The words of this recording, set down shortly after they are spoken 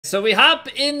so we hop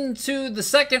into the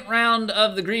second round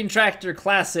of the Green Tractor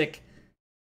Classic.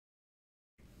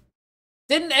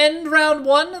 Didn't end round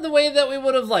one the way that we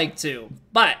would have liked to,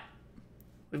 but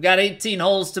we've got 18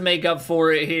 holes to make up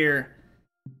for it here.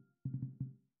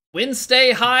 Winds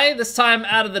stay high, this time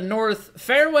out of the north.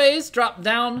 Fairways drop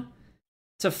down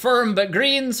to firm, but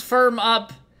greens firm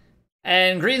up,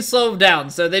 and greens slow down.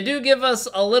 So they do give us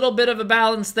a little bit of a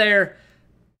balance there,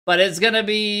 but it's going to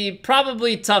be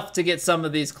probably tough to get some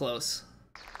of these close.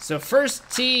 So first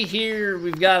tee here,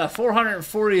 we've got a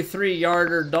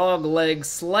 443-yarder dog leg,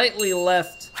 slightly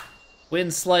left,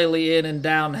 wind slightly in and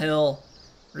downhill.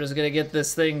 We're just going to get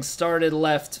this thing started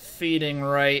left, feeding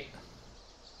right.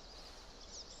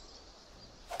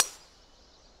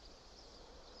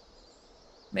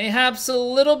 Mayhaps a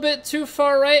little bit too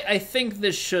far right. I think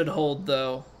this should hold,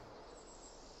 though.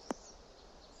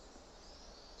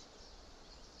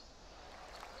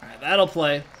 Alright, that'll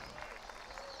play.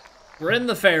 We're in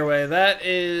the fairway. That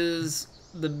is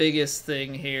the biggest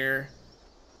thing here.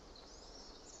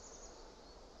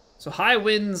 So high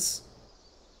winds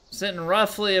sitting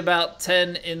roughly about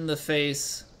 10 in the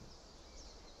face.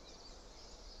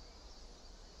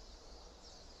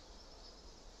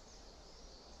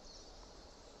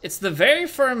 It's the very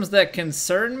firms that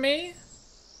concern me.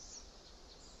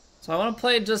 So I want to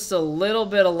play just a little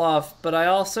bit aloft, but I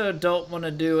also don't want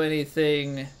to do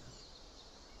anything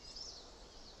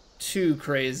too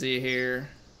crazy here.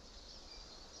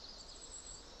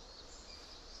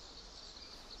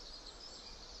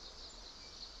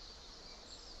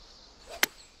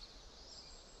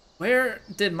 Where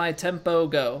did my tempo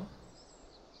go?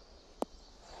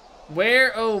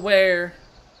 Where, oh where?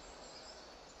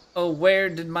 Oh, where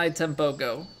did my tempo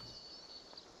go?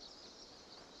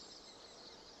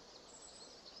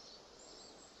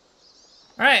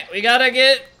 All right, we gotta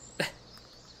get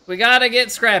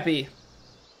scrappy.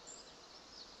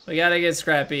 We gotta get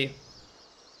scrappy.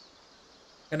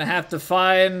 Gonna have to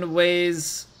find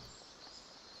ways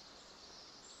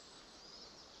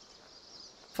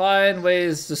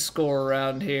to score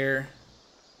around here.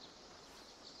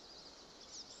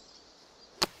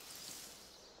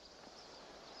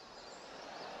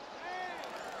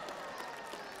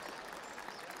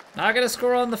 Not gonna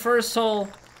score on the first hole.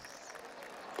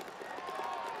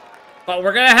 But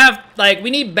we're gonna have, like, we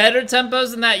need better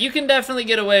tempos than that. You can definitely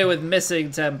get away with missing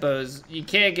tempos. You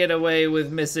can't get away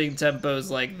with missing tempos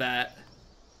like that.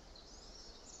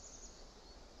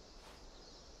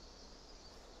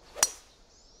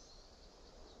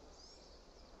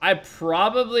 I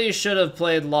probably should have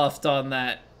played loft on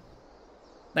that.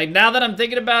 Like, now that I'm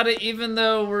thinking about it, even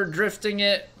though we're drifting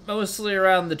it mostly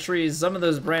around the trees, some of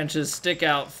those branches stick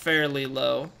out fairly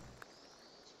low.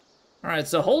 Alright,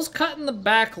 so hole's cut in the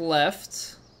back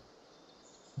left.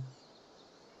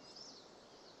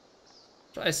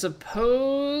 I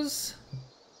suppose...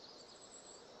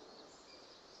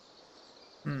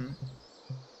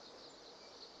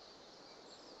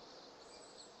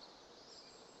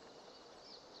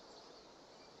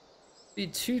 Be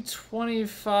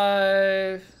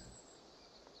 225...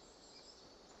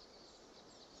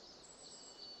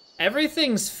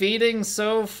 Everything's feeding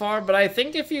so far, but I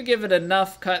think if you give it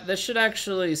enough cut, this should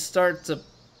actually start to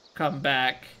come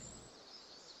back.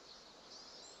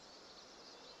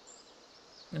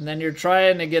 And then you're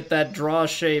trying to get that draw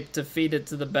shape to feed it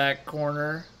to the back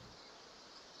corner.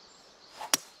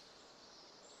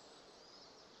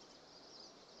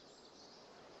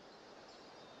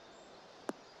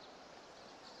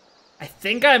 I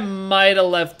think I might have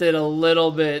left it a little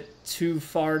bit too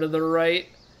far to the right.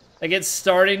 Like, it's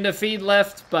starting to feed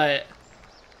left, but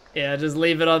yeah, just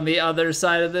leave it on the other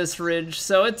side of this ridge.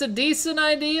 So it's a decent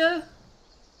idea,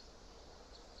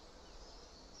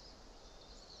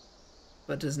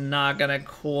 but just not gonna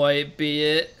quite be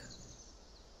it.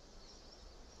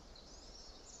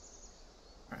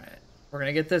 All right, we're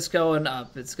gonna get this going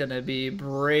up. It's gonna be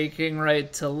breaking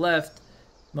right to left.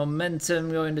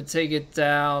 Momentum going to take it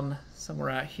down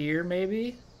somewhere out here,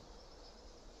 maybe.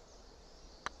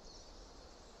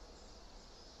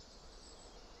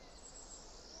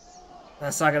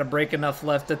 That's not gonna break enough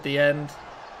left at the end.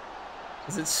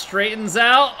 As it straightens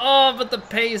out. Oh, but the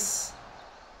pace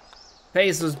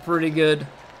was pretty good.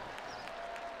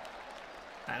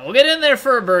 Alright, we'll get in there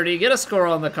for a birdie, get a score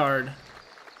on the card.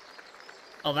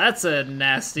 Oh, that's a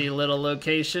nasty little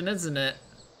location, isn't it?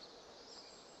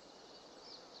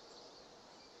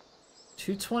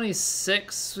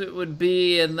 226 it would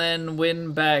be, and then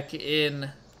wind back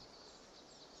in.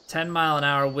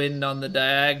 10-mile-an-hour wind on the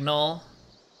diagonal.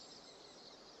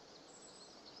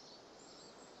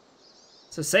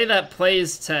 So say that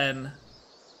plays 10.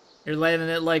 You're landing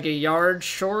it like a yard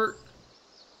short.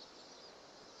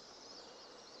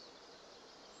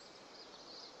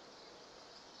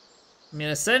 I mean,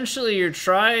 essentially, you're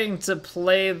trying to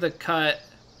play the cut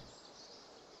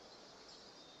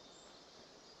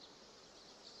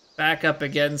back up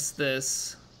against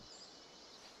this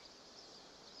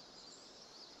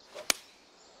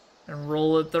and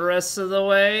roll it the rest of the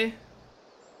way.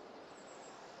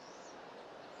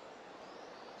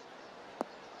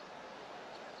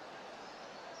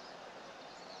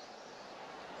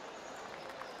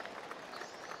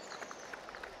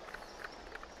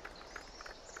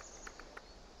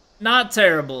 Not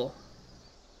terrible.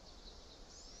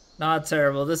 Not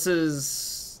terrible. This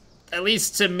is, at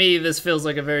least to me, this feels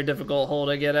like a very difficult hole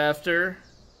to get after.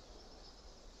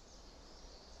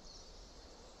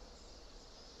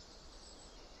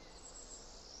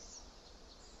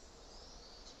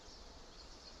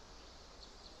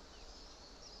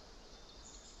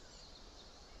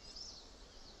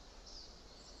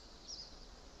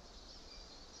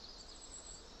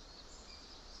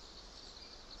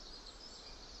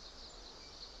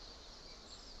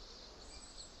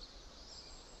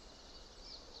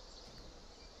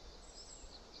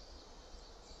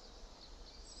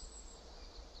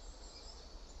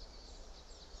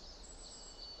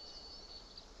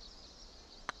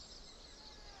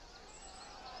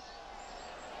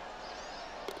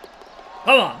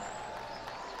 Come on.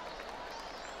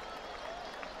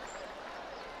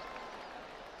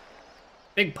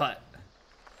 Big putt.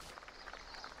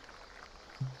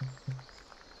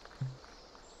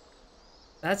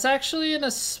 That's actually in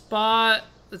a spot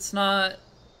that's not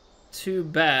too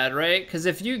bad, right? Because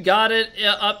if you got it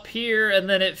up here and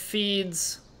then it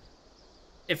feeds...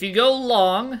 If you go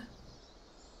long,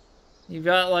 you've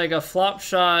got like a flop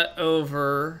shot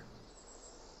over...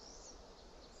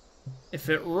 If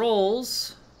it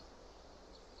rolls,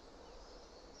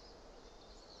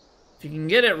 if you can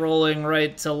get it rolling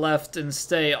right to left and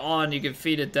stay on, you can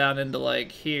feed it down into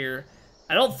like here.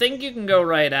 I don't think you can go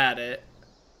right at it.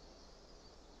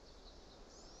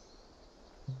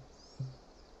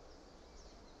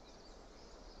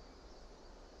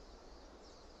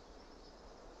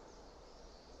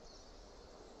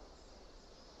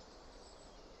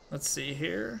 Let's see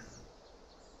here.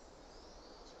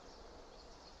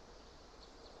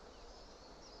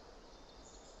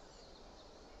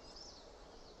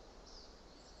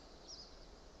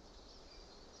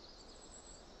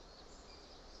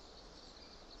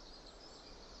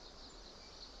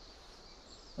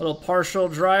 Little partial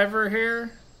driver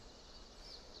here.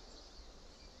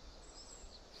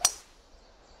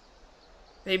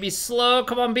 Maybe slow.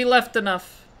 Come on, be left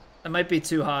enough. That might be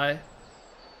too high.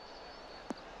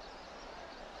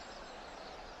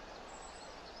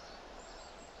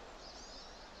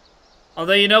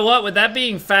 Although, you know what? With that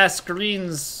being fast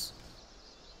greens,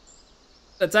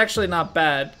 that's actually not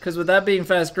bad. Because with that being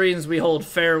fast greens, we hold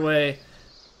fairway.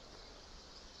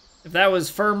 If that was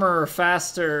firmer or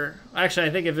faster, actually, I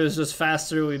think if it was just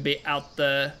faster, we'd be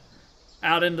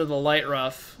out into the light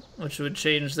rough, which would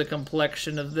change the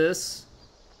complexion of this.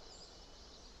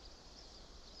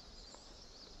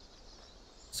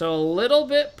 So a little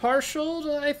bit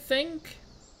partial, I think.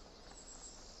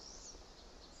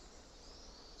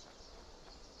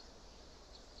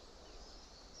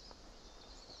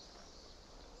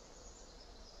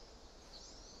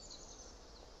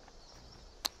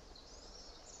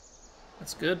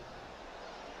 That's good.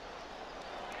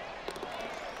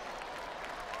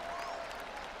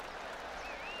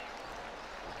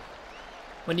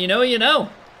 When you know, you know.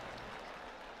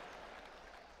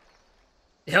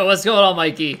 Yo, what's going on,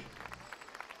 Mikey?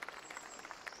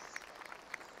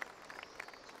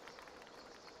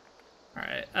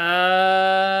 Alright,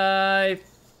 I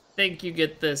think you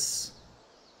get this.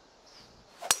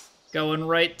 Going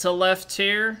right to left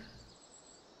here.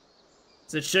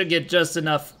 So it should get just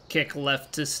enough kick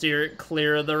left to steer it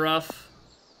clear of the rough.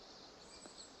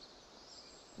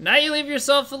 Now you leave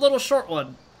yourself a little short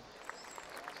one.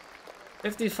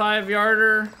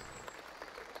 55-yarder.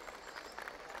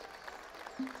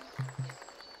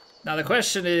 Now the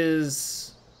question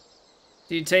is,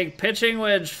 do you take pitching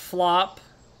wedge flop?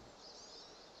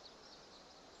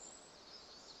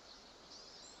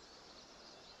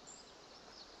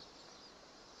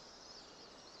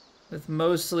 With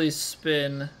mostly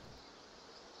spin.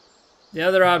 The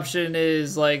other option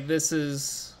is like this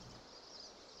is.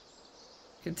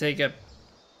 You could take a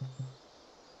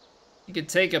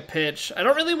pitch. I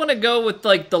don't really want to go with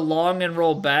like the long and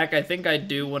roll back. I think I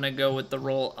do want to go with the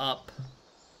roll up.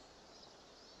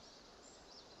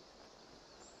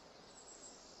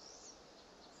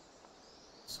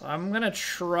 So I'm gonna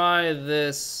try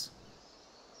this.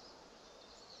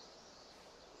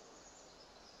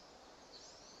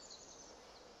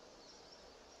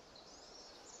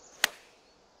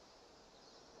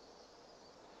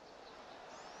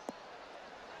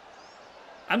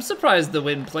 I'm surprised the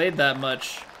wind played that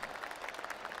much.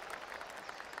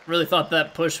 Really thought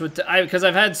that push would... because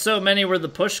I've had so many where the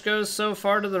push goes so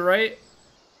far to the right.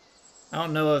 I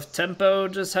don't know if tempo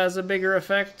just has a bigger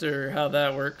effect or how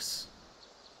that works.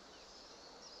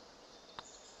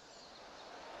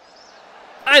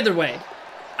 Either way,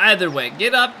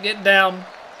 get up, get down.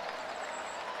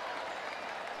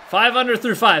 5 under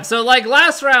through 5. So like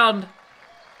last round,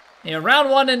 you know, round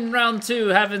 1 and round 2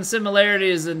 having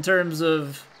similarities in terms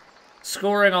of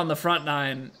scoring on the front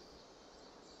 9.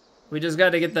 We just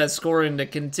got to get that scoring to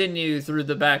continue through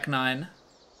the back 9.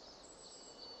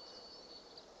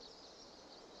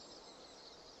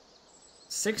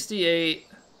 $68,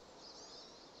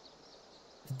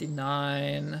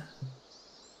 $59.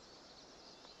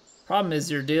 Problem is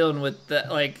you're dealing with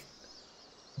that, like,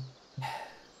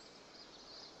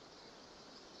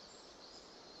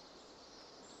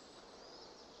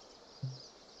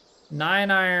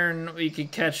 nine iron, we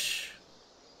could catch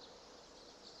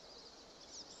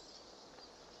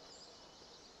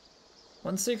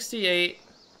 168.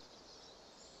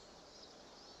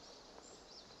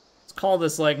 Let's call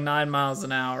this like 9 miles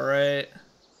an hour, right?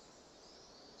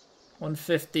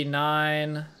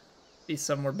 159, be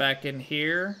somewhere back in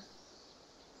here.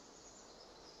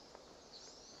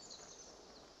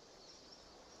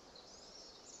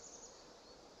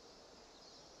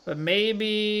 But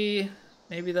maybe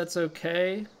that's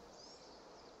okay.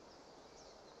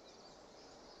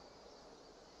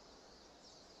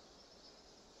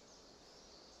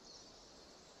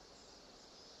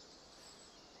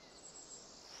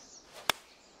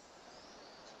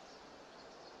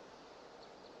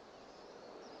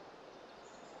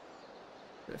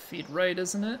 The feet right,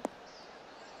 isn't it?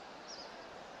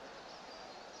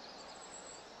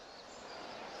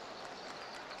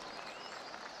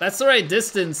 That's the right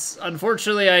distance.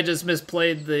 Unfortunately, I just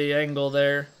misplayed the angle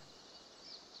there,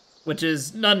 which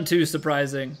is none too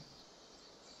surprising.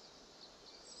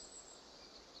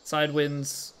 Side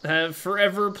winds have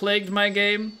forever plagued my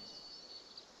game.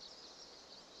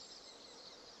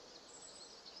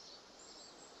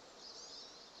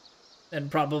 And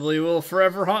probably will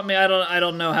forever haunt me. I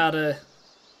don't know how to...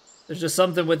 There's just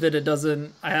something with it,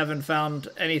 I haven't found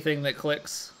anything that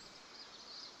clicks.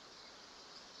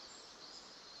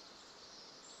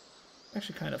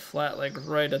 Actually kind of flat, like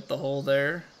right at the hole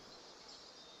there.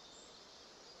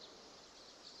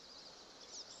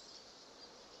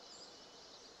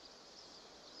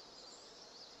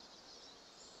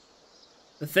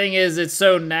 The thing is, it's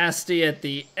so nasty at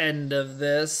the end of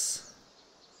this.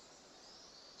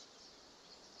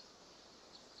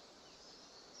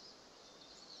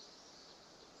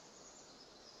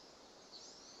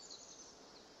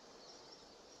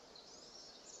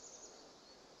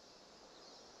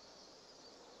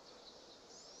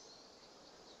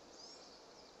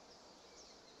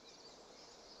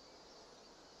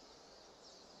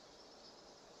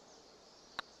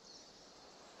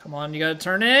 Come on, you gotta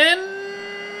turn in.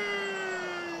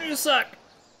 You suck.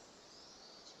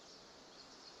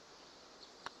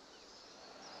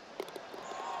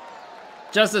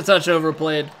 Just a touch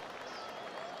overplayed.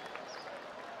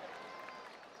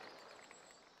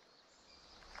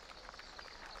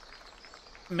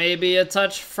 Maybe a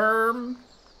touch firm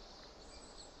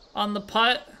on the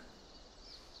putt.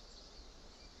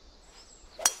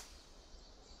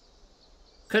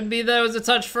 Could be that it was a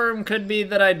touch firm, could be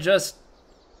that I just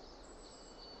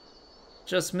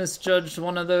misjudged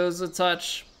one of those a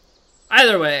touch.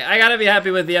 Either way, I gotta be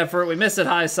happy with the effort. We missed it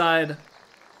high side.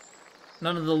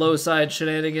 None of the low side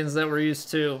shenanigans that we're used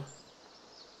to.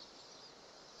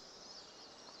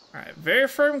 Alright, very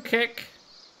firm kick.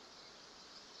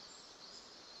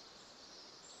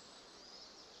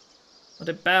 Let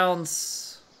it bounce.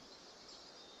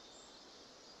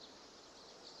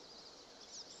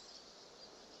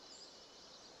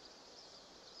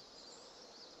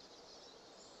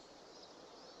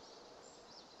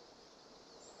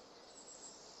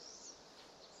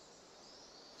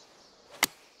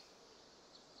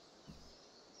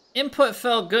 Input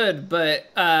felt good,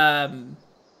 but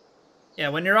yeah,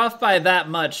 when you're off by that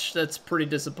much, that's pretty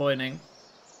disappointing.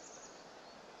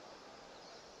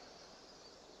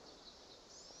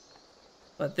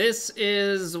 But this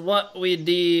is what we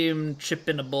deem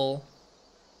chippinable.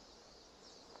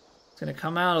 It's gonna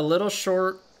come out a little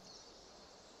short,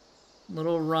 a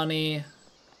little runny.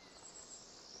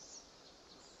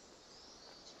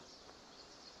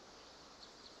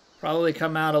 Probably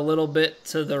come out a little bit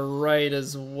to the right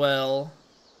as well.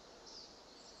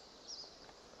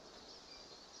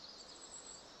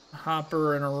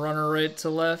 Hopper and a runner right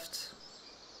to left.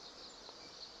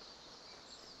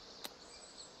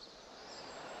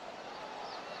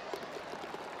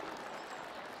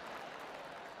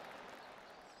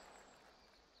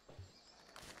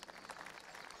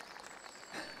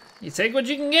 You take what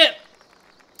you can get.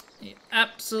 You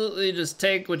absolutely just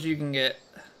take what you can get.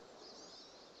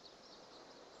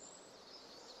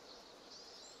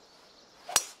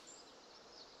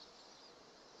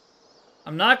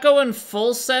 I'm not going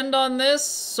full send on this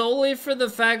solely for the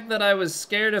fact that I was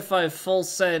scared if I full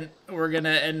sent, we're gonna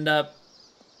end up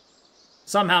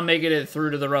somehow making it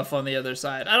through to the rough on the other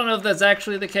side. I don't know if that's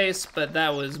actually the case, but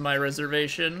that was my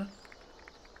reservation.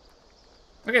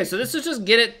 Okay, so this is just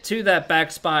get it to that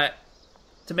back spot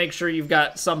to make sure you've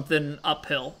got something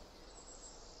uphill.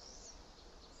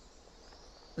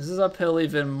 This is uphill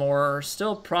even more.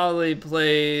 Still probably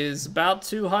plays about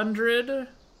 200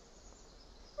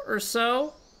 or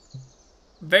so.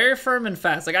 Very firm and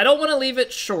fast. Like, I don't want to leave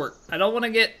it short. I don't want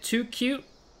to get too cute,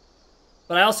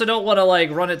 but I also don't want to,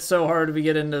 like, run it so hard we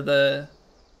get into the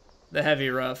heavy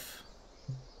rough.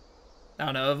 I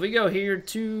don't know. If we go here,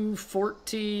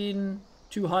 214,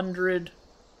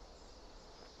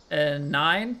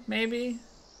 209, maybe?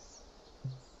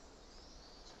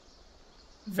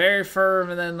 Very firm,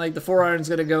 and then, like, the 4-iron's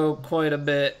gonna go quite a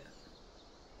bit.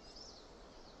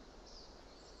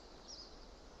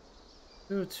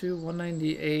 Go to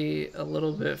 198 a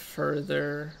little bit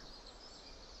further.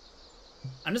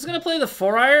 I'm just gonna play the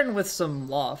 4-iron with some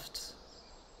loft.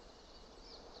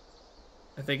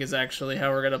 I think is actually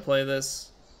how we're gonna play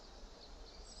this.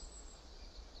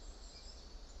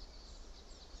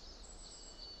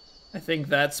 I think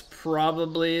that's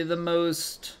probably the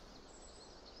most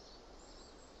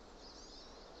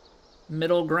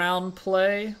middle ground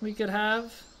play we could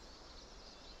have.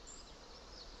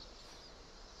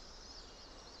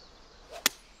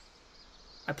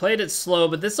 I played it slow,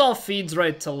 but this all feeds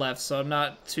right to left, so I'm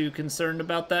not too concerned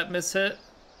about that mishit.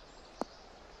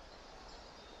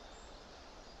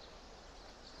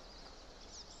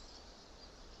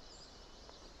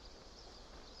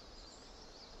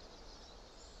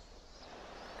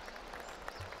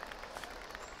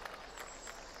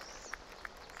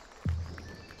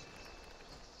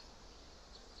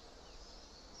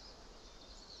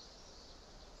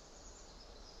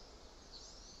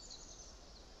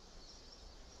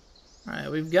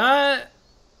 Alright, we've got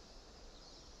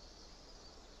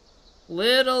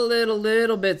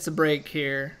little bits of break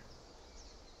here.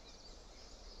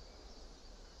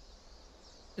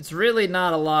 It's really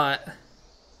not a lot.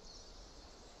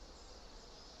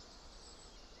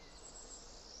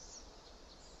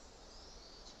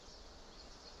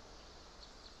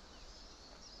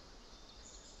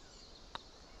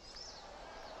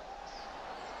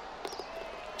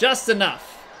 Just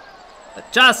enough.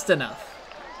 But just enough.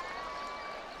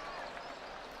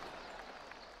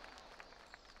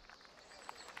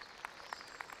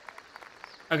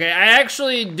 Okay, I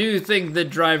actually do think the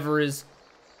driver is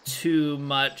too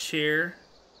much here.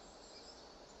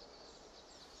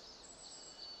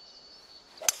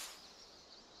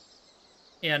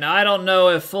 Yeah, now I don't know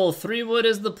if full 3-wood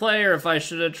is the play or if I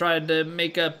should have tried to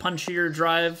make a punchier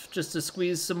drive just to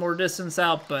squeeze some more distance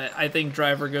out, but I think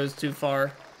driver goes too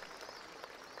far.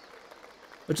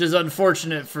 Which is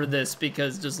unfortunate for this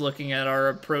because just looking at our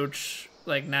approach,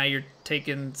 like now you're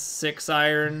taking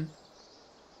 6-iron.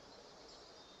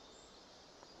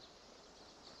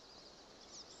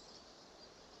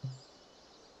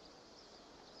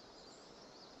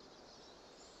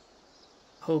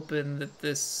 Hoping that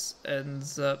this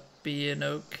ends up being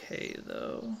okay,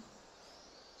 though.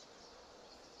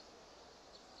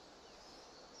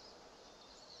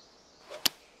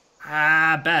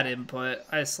 Ah, bad input.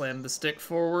 I slammed the stick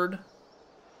forward.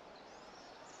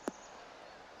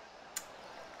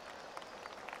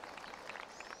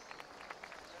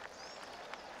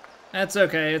 That's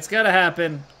okay. It's gotta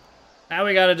happen. Now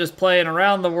we gotta just play an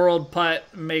around-the-world putt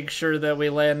and make sure that we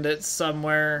land it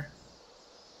somewhere.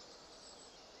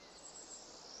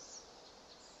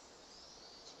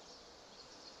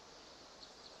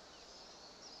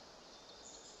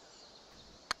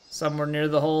 Somewhere near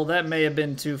the hole. That may have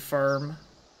been too firm.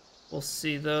 We'll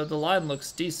see, though. The line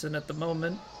looks decent at the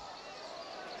moment.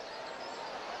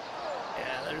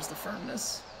 Yeah, there's the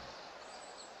firmness.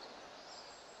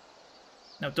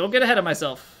 No, don't get ahead of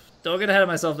myself. Don't get ahead of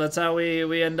myself. That's how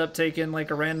we end up taking, like,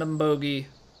 a random bogey.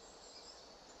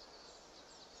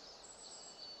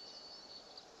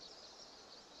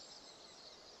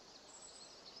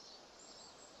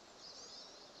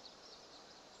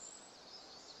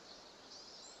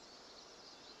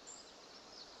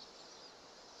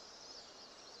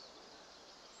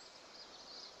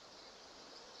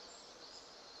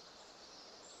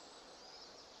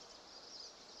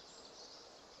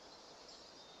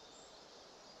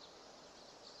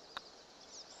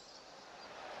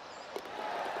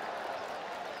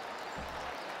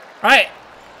 All right,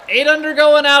 8 under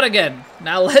going out again.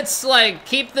 Now let's, like,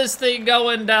 keep this thing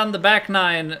going down the back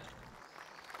 9.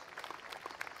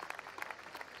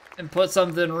 And put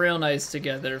something real nice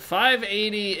together.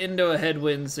 580 into a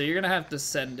headwind, so you're gonna have to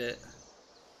send it.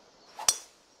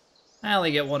 I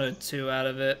only get 102 out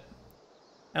of it.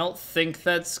 I don't think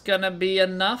that's gonna be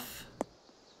enough.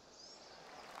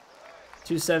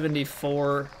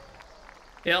 274.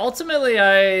 Yeah, ultimately,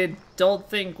 I don't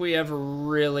think we ever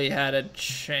really had a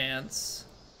chance.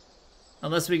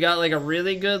 Unless we got, like, a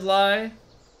really good lie.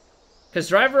 Because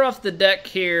driver off the deck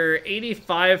here,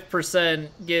 85%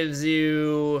 gives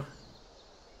you...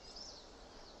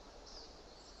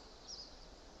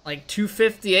 like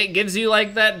 258, gives you,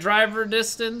 like, that driver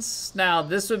distance. Now,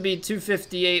 this would be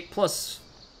 258 plus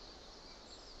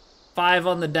 5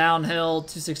 on the downhill,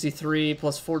 263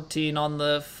 plus 14 on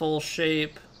the full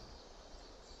shape.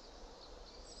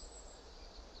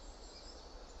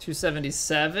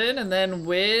 277, and then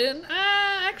win.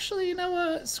 Actually, you know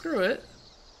what? Screw it.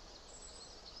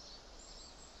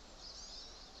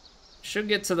 Should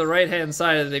get to the right-hand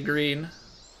side of the green.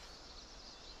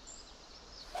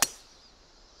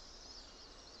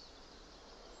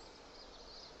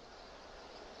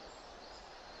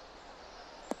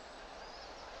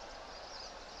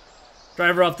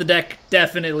 Driver off the deck,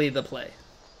 definitely the play.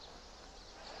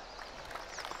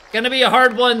 Gonna be a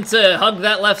hard one to hug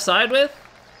that left side with,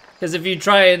 because if you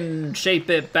try and shape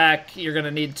it back, you're gonna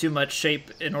need too much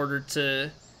shape in order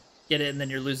to get it, and then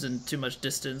you're losing too much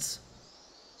distance.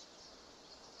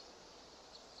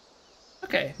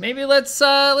 Okay, maybe let's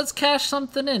cash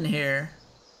something in here.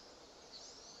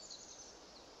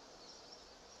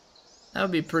 That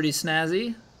would be pretty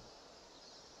snazzy.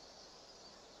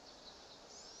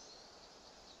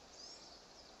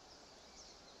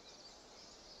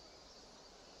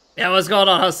 Yeah, what's going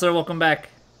on, Hustler? Welcome back.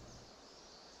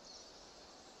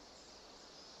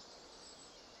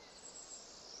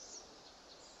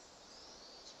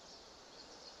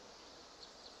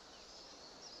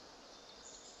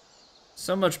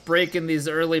 So much break in these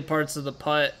early parts of the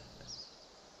putt.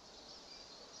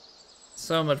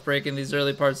 So much break in these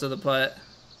early parts of the putt.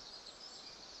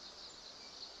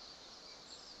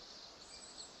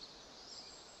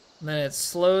 And then it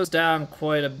slows down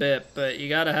quite a bit, but you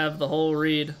gotta have the whole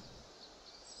read.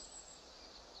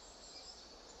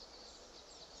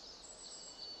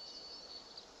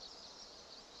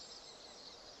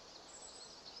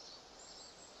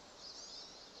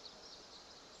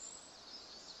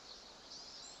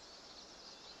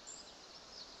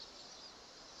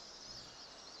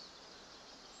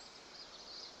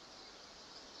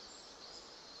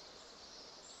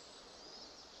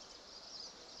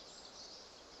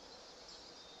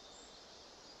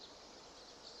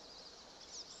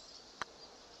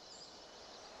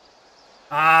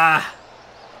 Ah.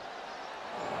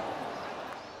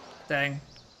 Dang.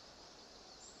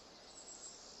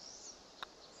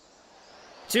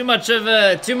 Too much of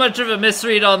a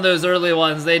misread on those early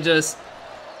ones. They just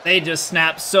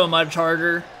snap so much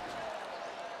harder.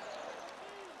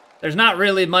 There's not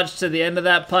really much to the end of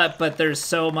that putt, but there's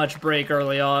so much break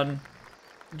early on.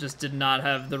 Just did not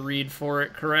have the read for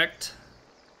it correct.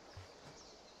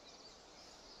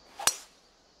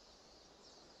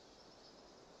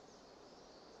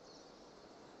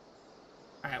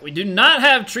 Alright, we do not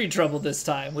have tree trouble this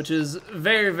time, which is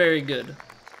very, very good.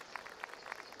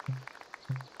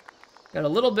 Got a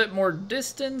little bit more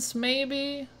distance,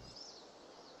 maybe?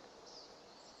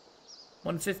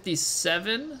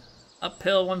 157?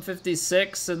 Uphill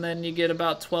 156, and then you get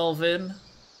about 12 in.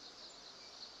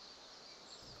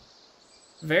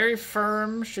 Very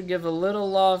firm, should give a little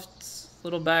loft,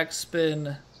 little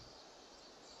backspin.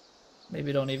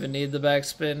 Maybe don't even need the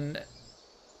backspin.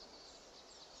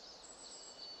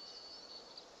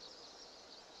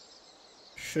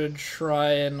 Should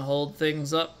try and hold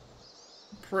things up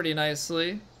pretty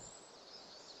nicely.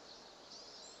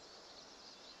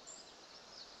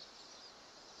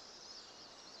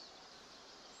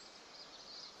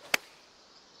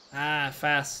 Ah,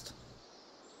 fast.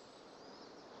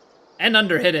 And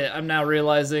underhit it. I'm now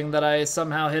realizing that I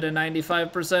somehow hit a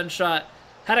 95% shot.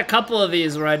 Had a couple of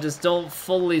these where I just don't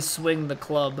fully swing the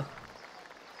club.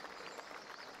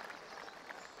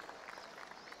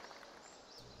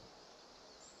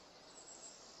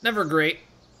 Never great.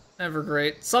 Never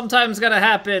great. Sometimes gonna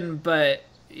happen, but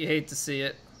you hate to see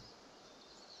it.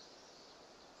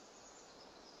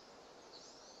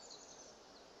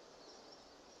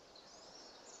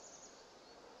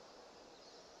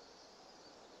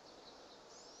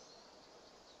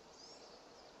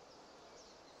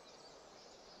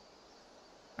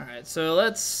 Alright, so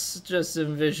let's just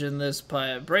envision this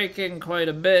putt breaking quite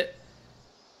a bit.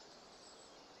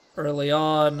 early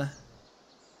on.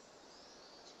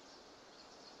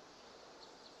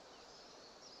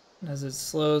 As it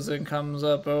slows and comes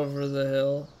up over the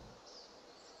hill.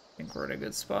 I think we're in a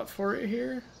good spot for it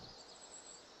here.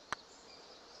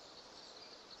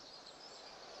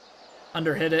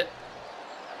 Underhit it.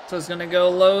 So it's gonna go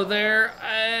low there.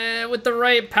 With the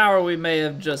right power, we may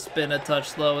have just been a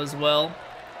touch low as well.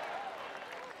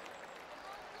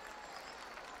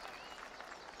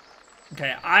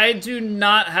 Okay, I do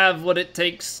not have what it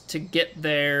takes to get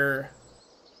there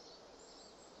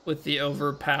with the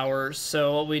overpower.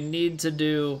 So what we need to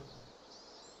do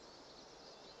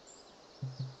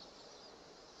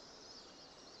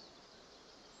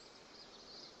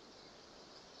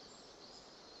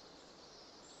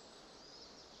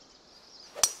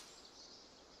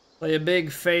play a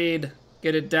big fade,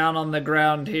 get it down on the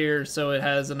ground here so it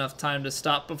has enough time to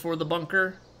stop before the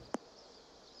bunker.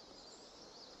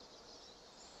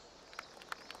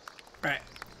 All right,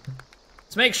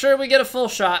 let's make sure we get a full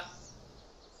shot.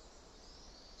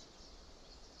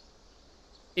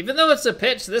 Even though it's a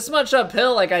pitch this much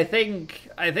uphill, like I think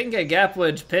a gap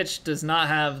wedge pitch does not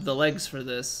have the legs for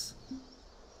this.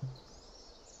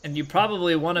 And you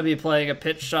probably want to be playing a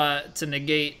pitch shot to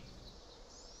negate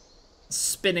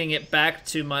spinning it back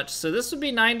too much. So this would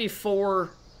be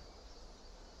 94.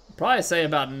 Probably say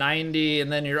about 90,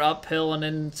 and then you're uphill and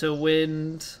into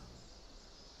wind.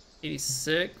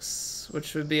 86,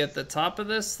 which would be at the top of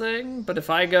this thing. But if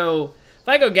I go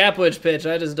gap wedge pitch,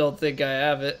 I just don't think I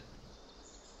have it.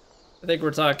 I think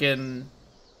we're talking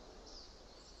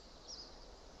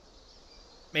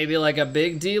maybe like a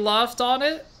big D loft on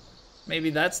it. Maybe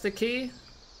that's the key.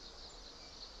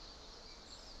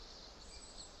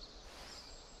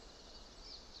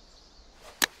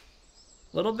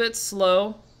 A little bit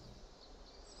slow.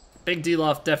 Big D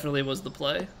loft definitely was the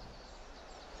play.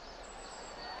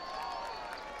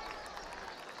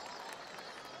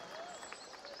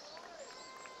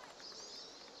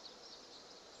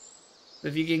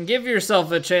 If you can give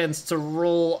yourself a chance to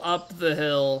roll up the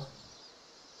hill,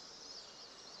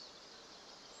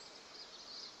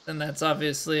 then that's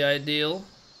obviously ideal.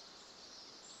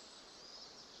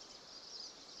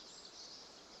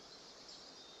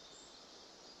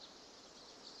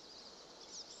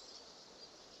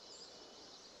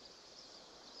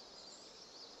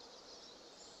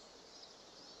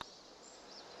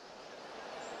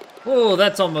 Oh,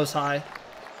 that's almost high.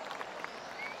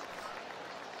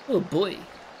 Oh boy.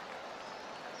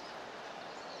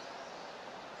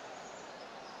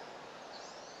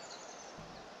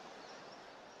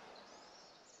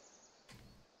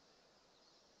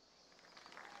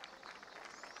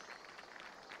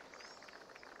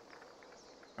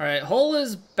 All right, hole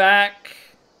is back.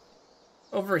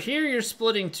 Over here, you're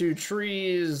splitting two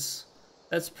trees.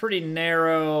 That's pretty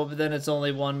narrow, but then it's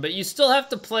only one. But you still have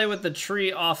to play with the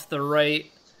tree off the right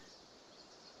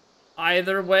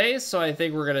either way, so I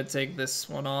think we're gonna take this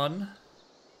one on.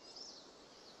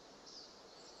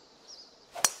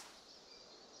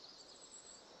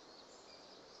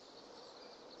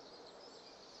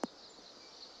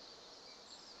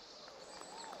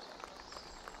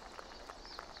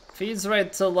 Feeds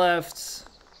right to left,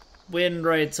 wind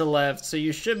right to left, so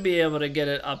you should be able to get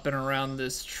it up and around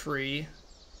this tree.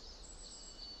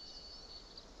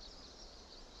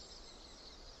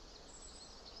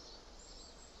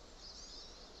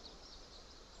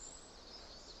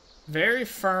 Very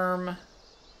firm.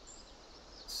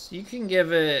 So you can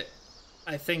give it,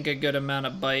 I think, a good amount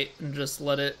of bite and just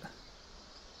let it.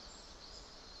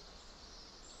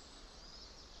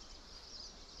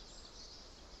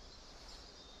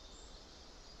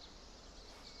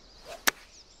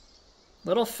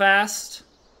 Little fast,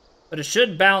 but it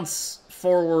should bounce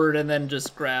forward and then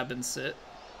just grab and sit.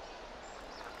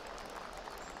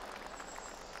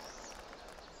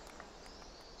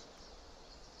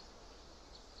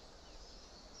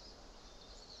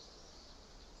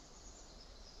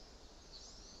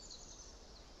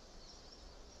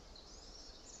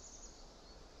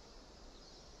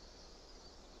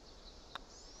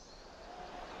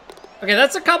 Okay,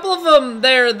 that's a couple of them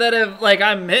there that have, like,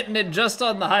 I'm hitting it just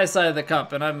on the high side of the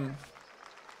cup, and I'm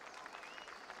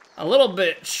a little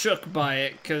bit shook by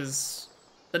it, because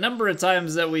the number of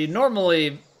times that we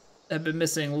normally have been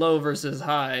missing low versus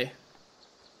high,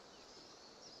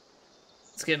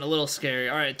 it's getting a little scary.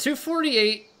 All right,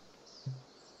 248.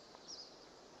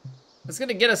 That's going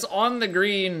to get us on the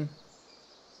green.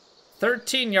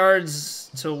 13 yards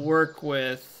to work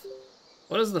with.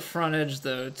 What is the front edge,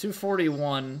 though?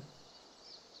 241.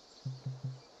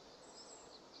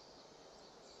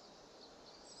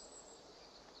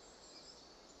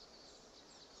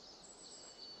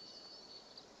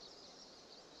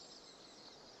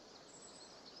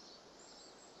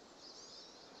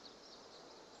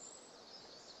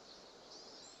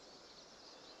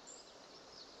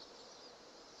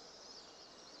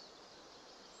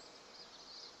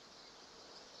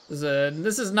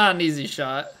 This is not an easy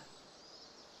shot.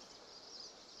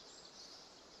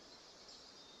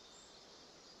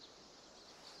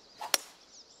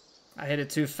 I hit it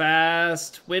too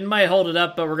fast. Wind might hold it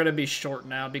up, but we're gonna be short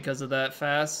now because of that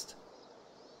fast.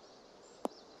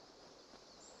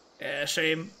 Yeah,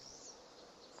 shame.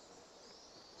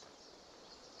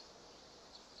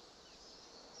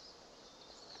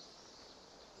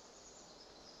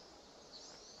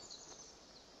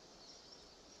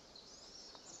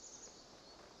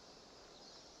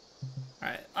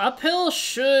 Alright, uphill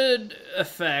should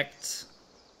affect.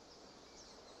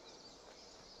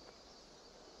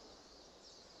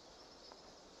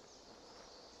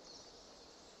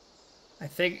 I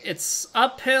think it's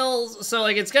uphill, so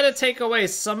like it's gonna take away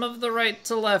some of the right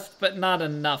to left, but not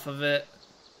enough of it.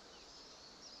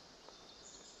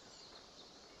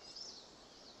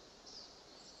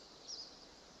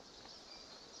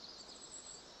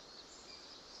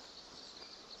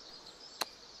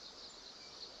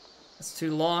 It's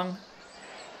too long.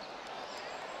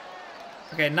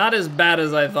 Okay, not as bad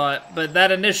as I thought, but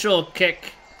that initial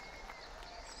kick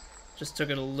just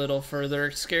took it a little further.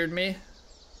 It scared me.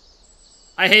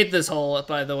 I hate this hole,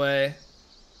 by the way.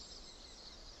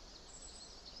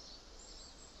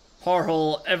 Par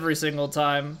hole every single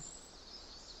time.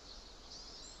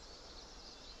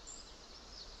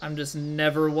 I'm just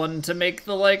never one to make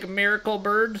the, like, miracle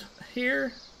bird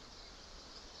here.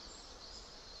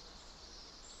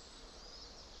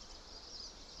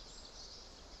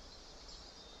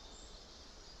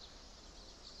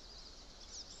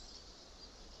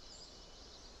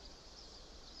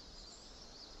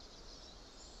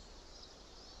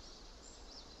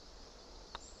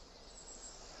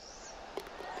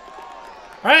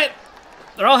 Alright,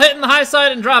 they're all hitting the high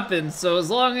side and dropping, so as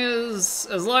long as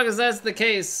that's the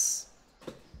case,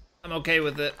 I'm okay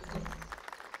with it.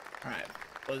 Alright,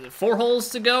 was it 4 holes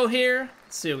to go here?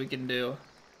 Let's see what we can do.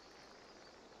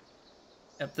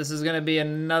 Yep, this is gonna be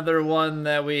another one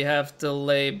that we have to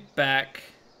lay back.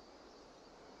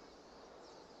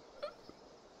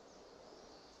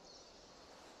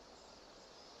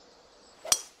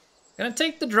 Gonna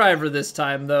take the driver this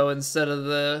time though, instead of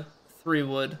the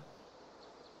 3-wood.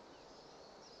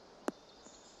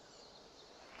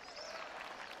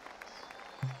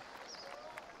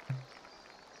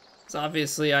 So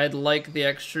obviously I'd like the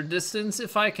extra distance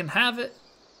if I can have it.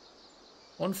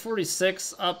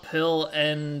 146 uphill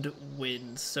and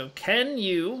wind. So can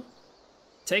you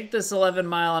take this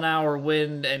 11-mile-an-hour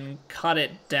wind and cut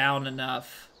it down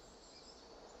enough?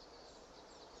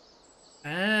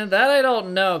 And that I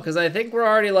don't know, because I think we're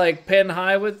already like pin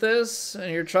high with this,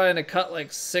 and you're trying to cut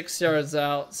like 6 yards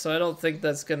out, so I don't think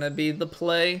that's gonna be the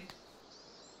play.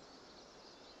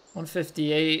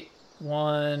 158,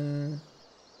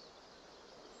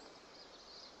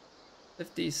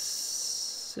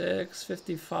 156,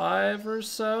 55 or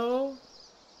so.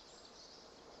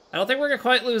 I don't think we're gonna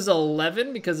quite lose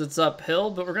 11 because it's uphill,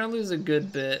 but we're gonna lose a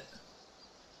good bit.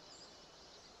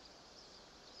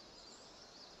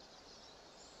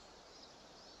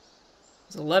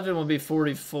 So 11 will be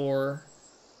 44.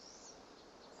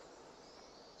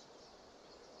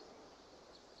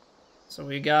 So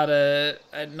we gotta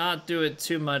not do it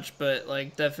too much, but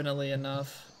like definitely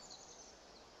enough.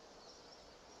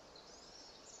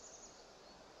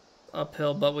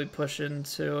 Uphill, but we push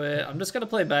into it. I'm just gonna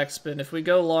play backspin. If we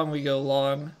go long, we go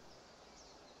long.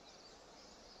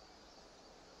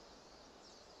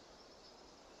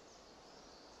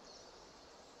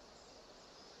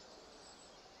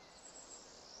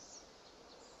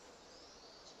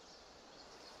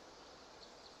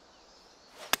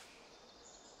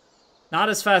 Not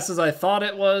as fast as I thought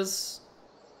it was.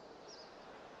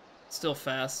 Still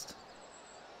fast.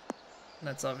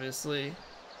 That's obviously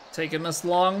taking us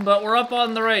long, but we're up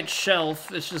on the right shelf.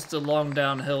 It's just a long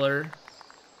downhiller.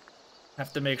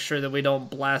 Have to make sure that we don't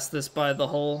blast this by the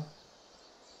hole.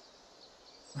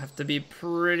 Have to be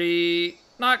pretty,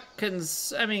 I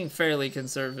mean fairly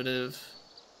conservative.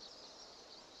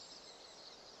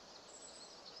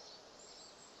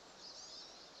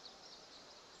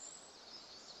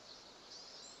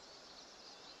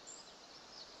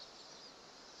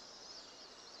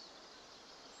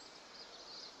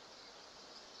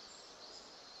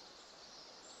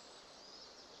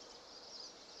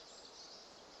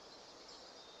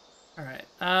 All right.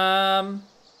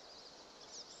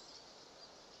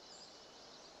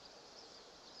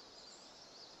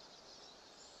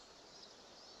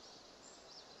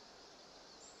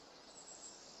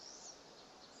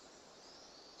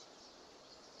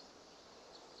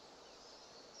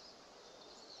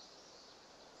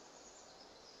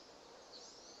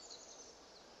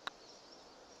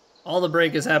 All the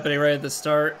break is happening right at the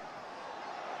start.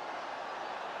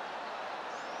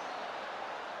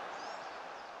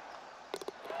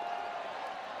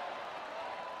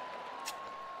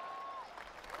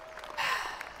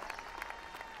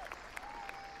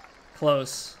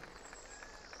 Close.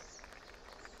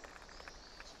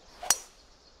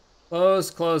 Close,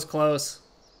 close, close.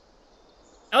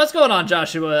 Now, what's going on,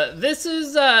 Joshua? This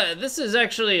is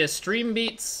actually a Stream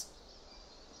Beats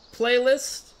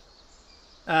playlist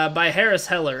by Harris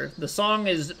Heller. The song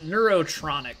is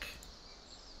Neurotronic,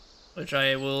 which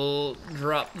I will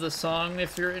drop the song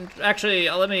if you're in. Actually,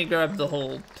 let me grab the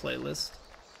whole playlist.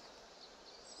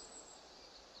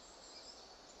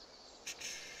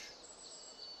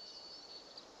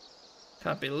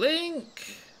 Copy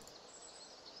link.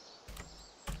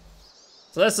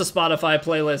 So that's the Spotify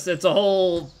playlist. It's a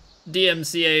whole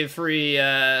DMCA free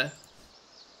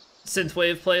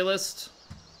synthwave playlist.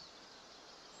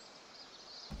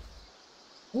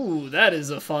 Ooh, that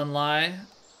is a fun lie.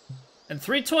 And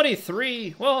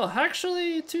 323, well,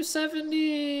 actually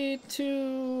 270,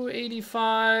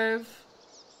 285.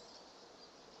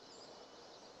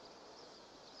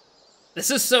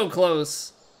 This is so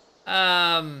close.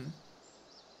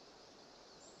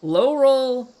 Low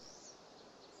roll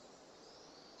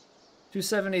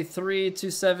 273,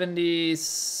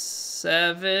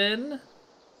 277,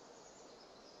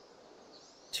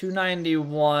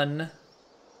 291,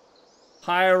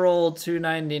 high roll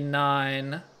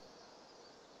 299.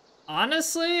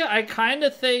 Honestly, I kind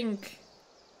of think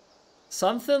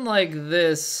something like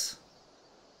this.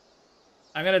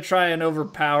 I'm gonna try and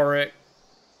overpower it.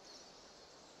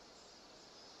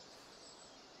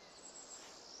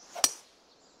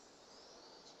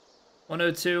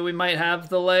 $102, we might have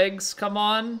the legs. Come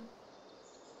on.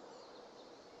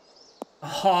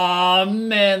 Oh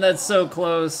man, that's so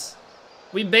close.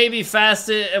 We baby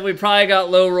fasted and we probably got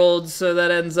low rolled, so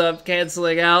that ends up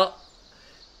canceling out.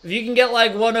 If you can get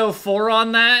like 104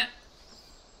 on that,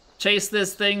 chase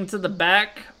this thing to the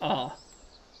back. Oh,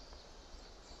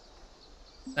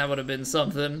 that would have been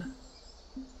something.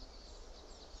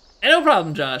 Hey, no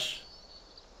problem, Josh.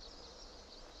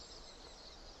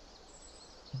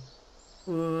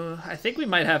 I think we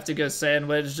might have to go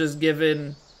sandwich, just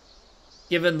given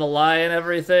the lie and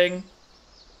everything.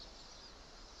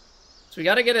 So we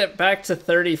got to get it back to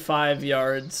 35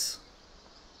 yards.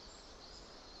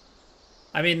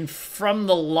 I mean, from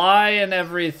the lie and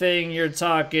everything, you're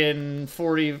talking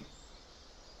 42,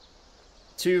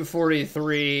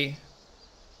 43.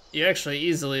 You actually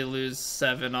easily lose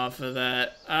 7 off of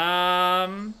that.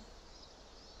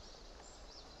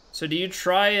 So do you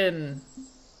try and...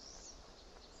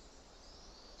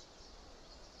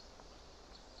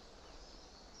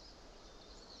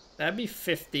 That'd be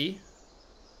 50.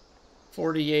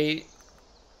 48.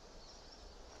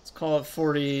 Let's call it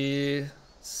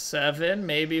 47,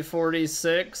 maybe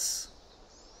 46.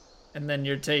 And then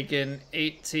you're taking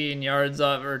 18 yards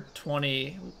off, or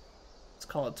 20. Let's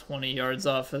call it 20 yards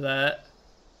off of that.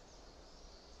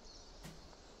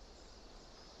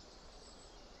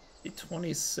 Be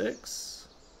 26.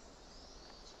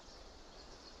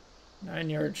 9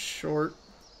 yards short.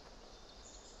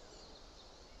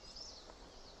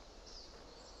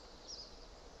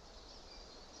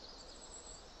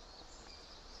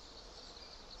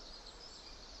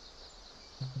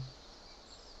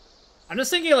 I'm just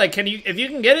thinking, like, if you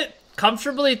can get it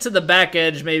comfortably to the back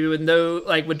edge, maybe with no,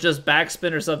 like, with just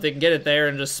backspin or something, get it there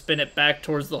and just spin it back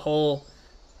towards the hole.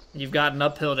 You've got an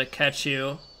uphill to catch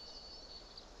you.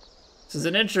 This is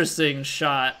an interesting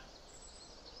shot,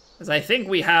 because I think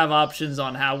we have options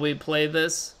on how we play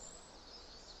this.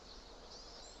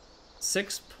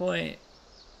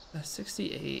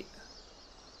 6.68.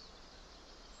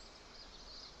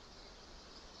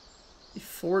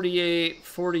 48,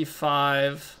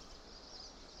 45.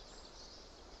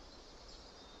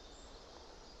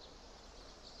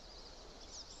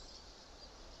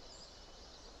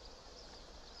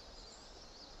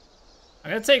 I'm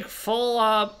gonna take full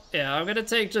yeah, I'm gonna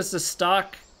take just a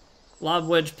stock lob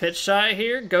wedge pitch shot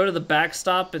here, go to the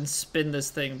backstop and spin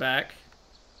this thing back.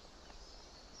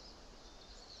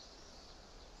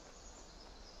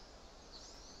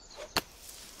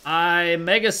 I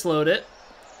mega slowed it,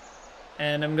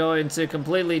 and I'm going to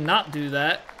completely not do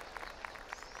that.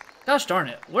 Gosh darn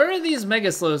it, where are these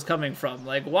mega slows coming from?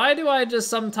 Like, why do I just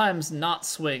sometimes not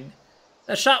swing?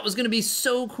 That shot was gonna be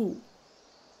so cool.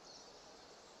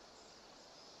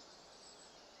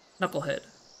 Knucklehead.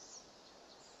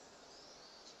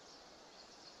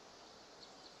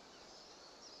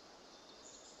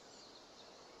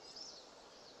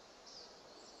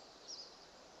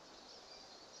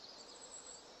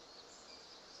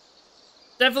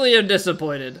 Definitely am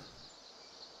disappointed.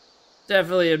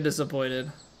 Definitely am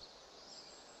disappointed.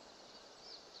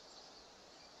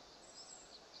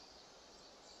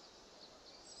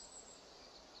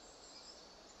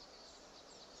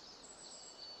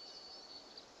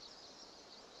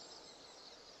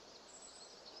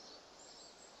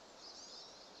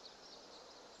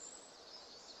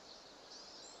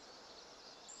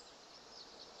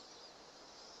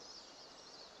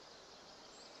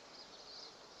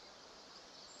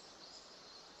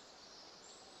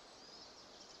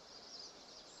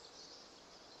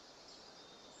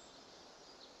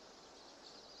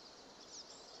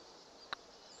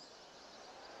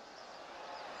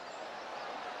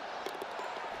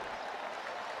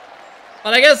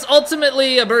 But I guess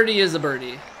ultimately a birdie is a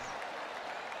birdie.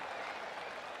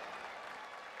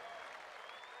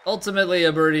 Ultimately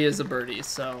a birdie is a birdie,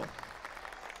 so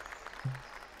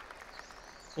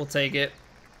we'll take it.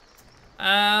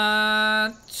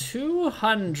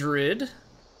 200.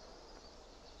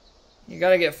 You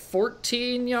gotta get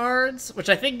 14 yards, which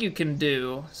I think you can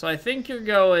do. So I think you're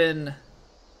going,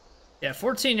 yeah,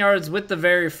 14 yards with the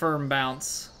very firm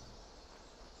bounce.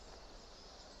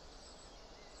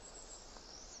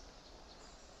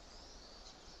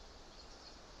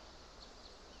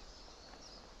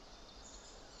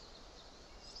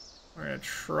 We're gonna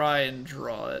try and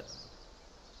draw it.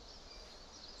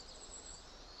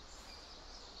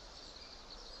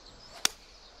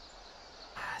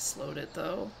 I slowed it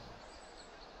though.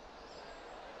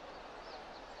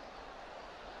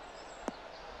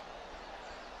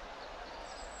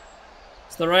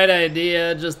 It's the right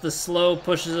idea, just the slow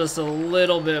pushes us a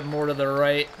little bit more to the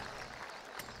right.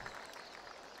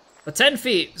 But 10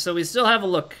 feet, so we still have a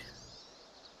look.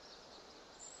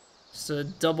 Just a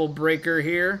double breaker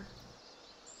here.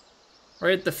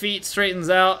 Right at the feet,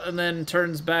 straightens out, and then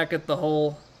turns back at the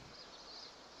hole.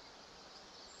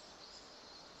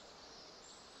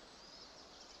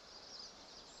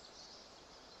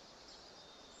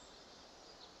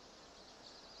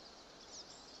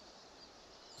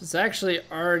 It's actually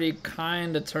already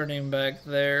kind of turning back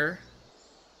there.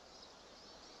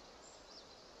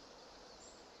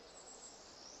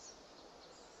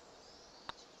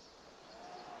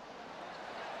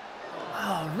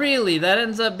 Really? That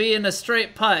ends up being a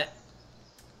straight putt.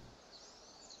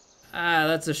 Ah,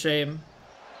 that's a shame.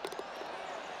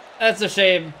 That's a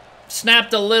shame.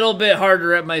 Snapped a little bit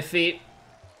harder at my feet.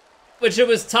 Which it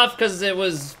was tough because it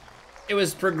was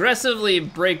progressively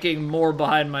breaking more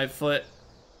behind my foot.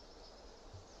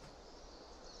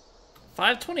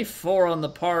 524 on the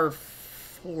par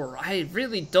 4. I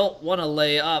really don't want to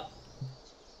lay up.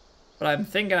 But I'm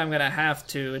thinking I'm going to have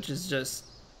to, which is just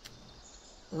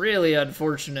really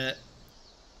unfortunate.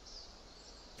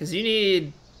 Because you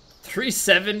need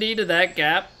 370 to that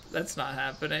gap. That's not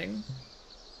happening.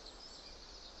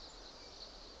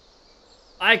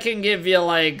 I can give you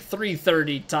like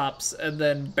 330 tops and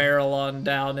then barrel on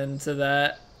down into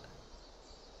that.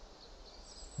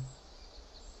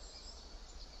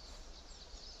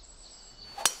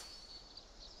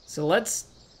 So let's...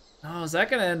 Oh, is that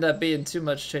going to end up being too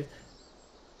much chase?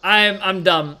 I'm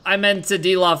dumb. I meant to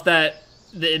deloft that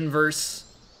the inverse.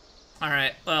 All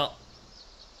right, well.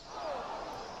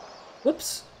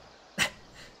 Whoops.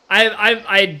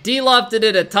 I delofted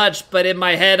it a touch, but in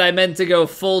my head I meant to go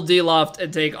full deloft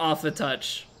and take off a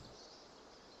touch.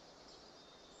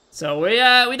 So we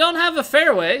don't have a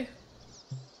fairway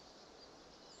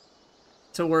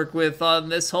to work with on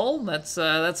this hole.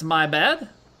 That's my bad.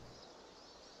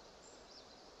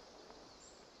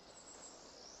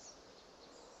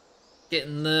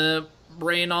 Getting the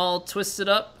brain all twisted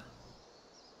up.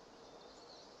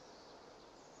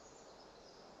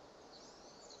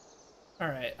 All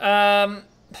right,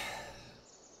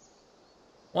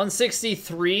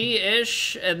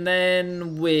 163-ish, and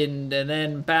then wind, and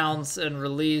then bounce and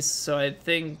release. So I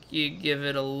think you give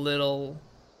it a little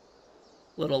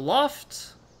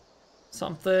loft,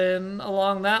 something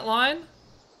along that line.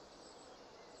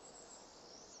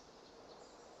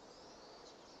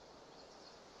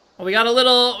 Oh, we got a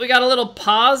little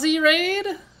posy raid.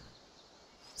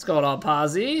 What's going on,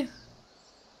 posy?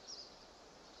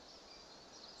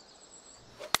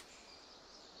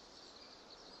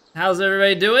 How's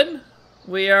everybody doing?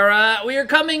 We are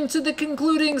coming to the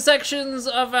concluding sections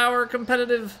of our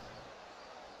competitive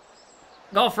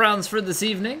golf rounds for this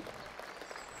evening.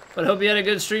 But hope you had a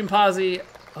good stream, Posy.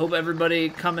 Hope everybody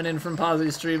coming in from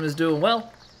Posy's stream is doing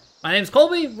well. My name's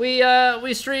Colby.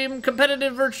 We stream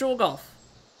competitive virtual golf.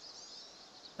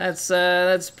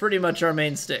 That's pretty much our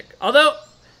main stick. Although,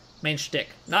 main shtick,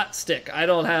 not stick. I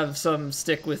don't have some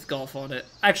stick with golf on it.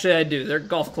 Actually, I do. There are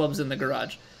golf clubs in the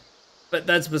garage. But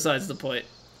that's besides the point.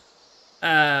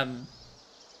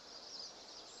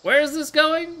 Where is this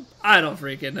going? I don't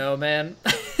freaking know, man.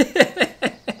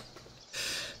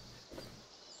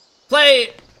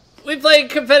 We play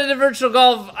competitive virtual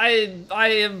golf. I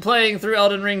am playing through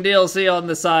Elden Ring DLC on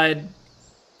the side.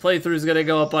 Playthrough's gonna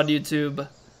go up on YouTube.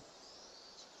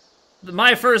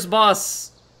 My first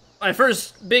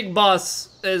big boss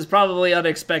is probably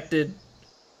unexpected.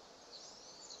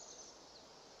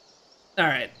 All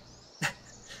right.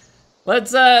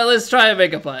 Let's try and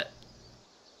make a putt.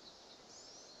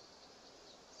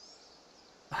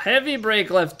 Heavy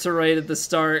brake left to right at the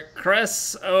start.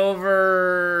 Crest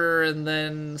over and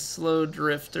then slow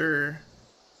drifter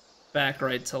back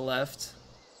right to left.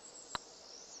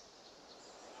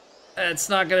 It's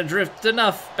not gonna drift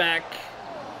enough back.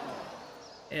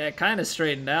 Yeah, it kind of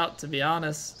straightened out, to be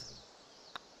honest.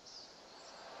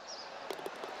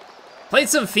 Played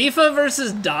some FIFA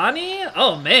versus Donnie?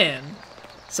 Oh man,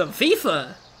 some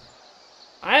FIFA.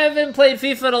 I haven't played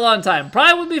FIFA in a long time.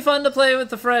 Probably would be fun to play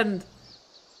with a friend.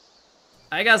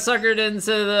 I got suckered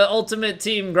into the ultimate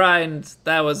team grind.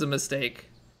 That was a mistake.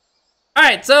 All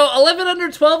right, so 11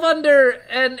 under, 12 under,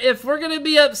 and if we're gonna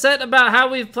be upset about how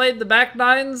we've played the back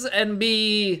nines and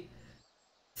be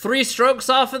 3 strokes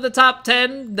off of the top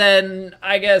 10, then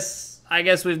I guess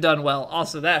we've done well.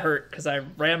 Also, that hurt because I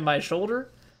rammed my shoulder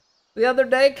the other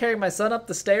day carrying my son up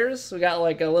the stairs. We got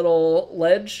like a little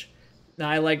ledge. Now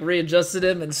I like readjusted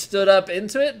him and stood up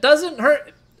into it. Doesn't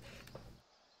hurt.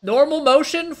 Normal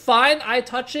motion, fine. I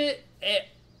touch it.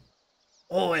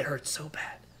 Oh, it hurts so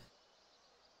bad.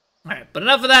 All right, but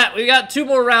enough of that. We got 2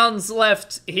 more rounds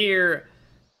left here,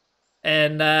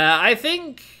 and I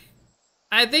think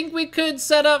we could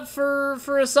set up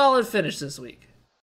for a solid finish this week.